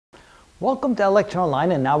Welcome to Lecture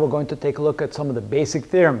Online, and now we're going to take a look at some of the basic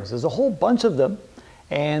theorems. There's a whole bunch of them,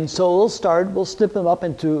 and so we'll split them up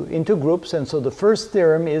into groups. And so the first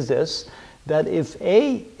theorem is this, that if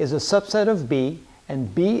A is a subset of B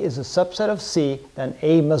and B is a subset of C, then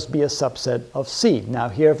A must be a subset of C. Now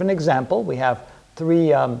here for an example, we have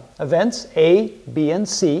three events, A, B, and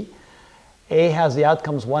C. A has the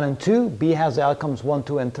outcomes 1 and 2, B has the outcomes 1,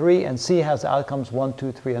 2, and 3, and C has the outcomes 1,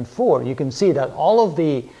 2, 3, and 4. You can see that all of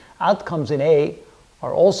the outcomes in A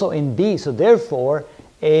are also in B, so therefore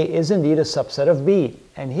A is indeed a subset of B.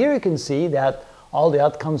 And here you can see that all the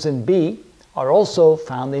outcomes in B are also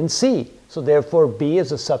found in C, so therefore B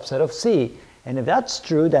is a subset of C. And if that's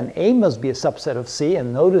true, then A must be a subset of C,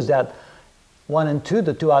 and notice that 1 and 2,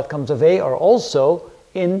 the two outcomes of A, are also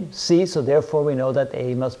in C, so therefore we know that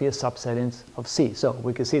A must be a subset of C. So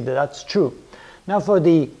we can see that that's true. Now for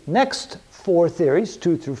the next four theories,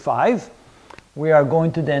 2 through 5, we are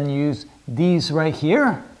going to then use these right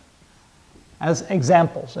here as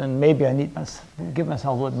examples, and maybe I need to give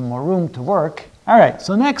myself a little bit more room to work. All right,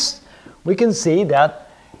 so next we can see that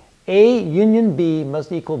A union B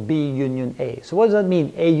must equal B union A. So what does that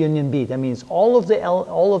mean, A union B? That means all of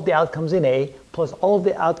the outcomes in A plus all of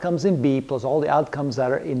the outcomes in B plus all the outcomes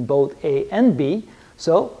that are in both A and B.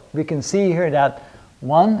 So we can see here that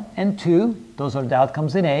 1 and 2, those are the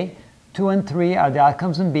outcomes in A. 2 and 3 are the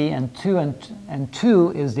outcomes in B, and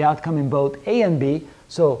 2 is the outcome in both A and B.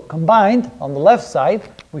 So combined on the left side,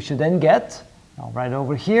 we should then get, I'll write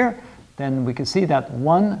over here, then we can see that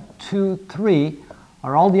 1, 2, 3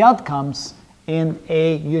 are all the outcomes in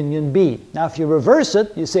A union B. Now if you reverse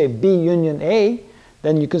it, you say B union A,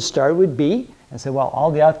 then you can start with B and say, well,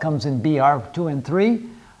 all the outcomes in B are 2 and 3,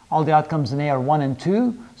 all the outcomes in A are 1 and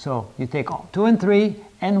 2, so you take 2 and 3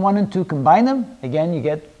 and 1 and 2, combine them, again you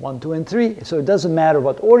get 1, 2, and 3. So it doesn't matter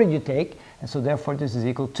what order you take, and so therefore this is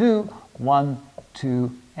equal to 1,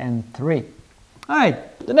 2, and 3. All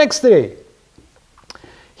right, the next theory.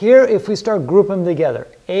 Here, if we start grouping them together,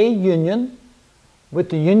 A union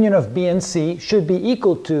with the union of B and C should be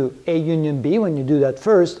equal to A union B when you do that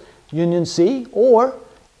first, union C, or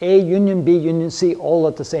A union B union C all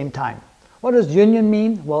at the same time. What does union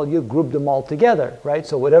mean? Well, you group them all together, right?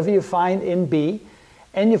 So whatever you find in B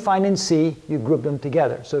and you find in C, you group them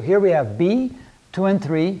together. So here we have B, 2 and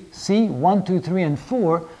 3, C, 1, 2, 3, and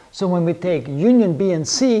 4. So when we take union B and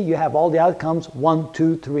C, you have all the outcomes 1,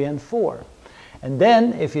 2, 3, and 4. And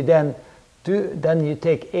then if you then you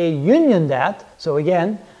take A union that, so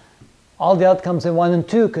again, all the outcomes in 1 and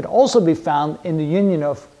 2 could also be found in the union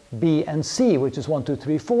of B and C, which is 1, 2,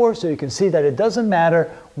 3, 4. So you can see that it doesn't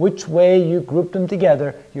matter which way you group them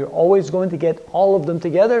together, you're always going to get all of them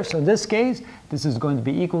together. So in this case, this is going to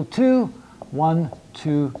be equal to 1,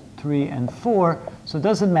 2, 3, and 4. So it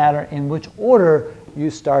doesn't matter in which order you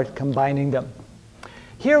start combining them.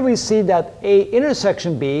 Here we see that A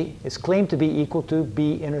intersection B is claimed to be equal to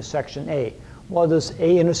B intersection A. What does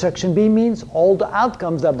A intersection B means? All the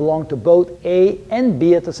outcomes that belong to both A and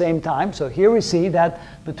B at the same time. So here we see that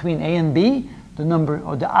between A and B, the number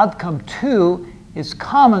or the outcome 2 is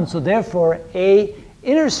common. So therefore, A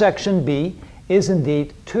intersection B is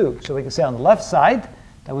indeed 2. So we can say on the left side,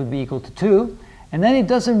 that would be equal to 2. And then it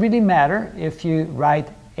doesn't really matter if you write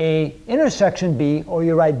A intersection B or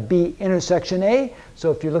you write B intersection A.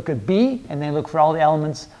 So if you look at B and then look for all the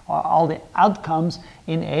elements or all the outcomes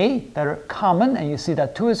in A that are common, and you see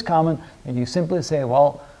that 2 is common, and you simply say,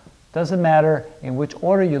 well, doesn't matter in which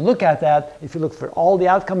order you look at that. If you look for all the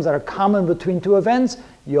outcomes that are common between two events,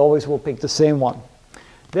 you always will pick the same one.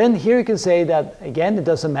 Then here you can say that, again, it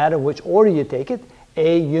doesn't matter which order you take it.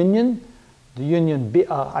 A union, the union B,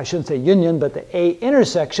 I shouldn't say union, but the A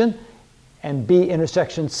intersection, and B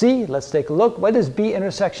intersection C. Let's take a look. What is B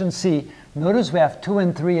intersection C? Notice we have 2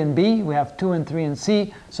 and 3 in B, we have 2 and 3 in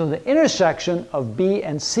C, so the intersection of B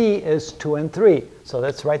and C is 2 and 3. So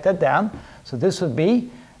let's write that down. So this would be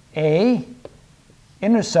A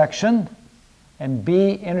intersection, and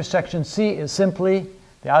B intersection C is simply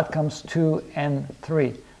the outcomes 2 and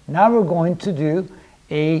 3. Now we're going to do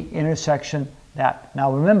A intersection that.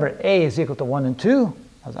 Now remember, A is equal to 1 and 2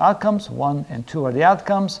 as outcomes, 1 and 2 are the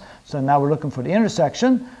outcomes. So now we're looking for the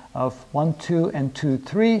intersection of 1, 2, and 2,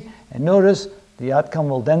 3. And notice the outcome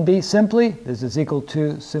will then be simply, this is equal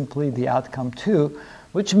to simply the outcome 2,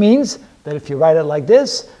 which means that if you write it like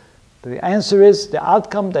this, the answer is the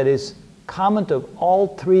outcome that is common to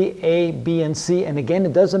all three A, B, and C. And again,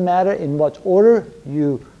 it doesn't matter in what order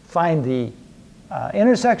you find the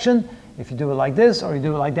intersection. If you do it like this or you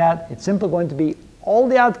do it like that, it's simply going to be all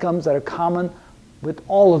the outcomes that are common with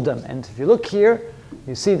all of them. And if you look here,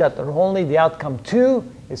 you see that only the outcome 2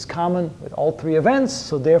 is common with all 3 events,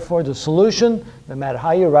 so therefore the solution, no matter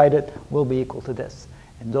how you write it, will be equal to this.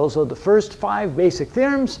 And those are the first 5 basic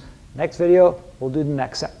theorems. Next video, we'll do the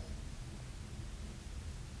next set.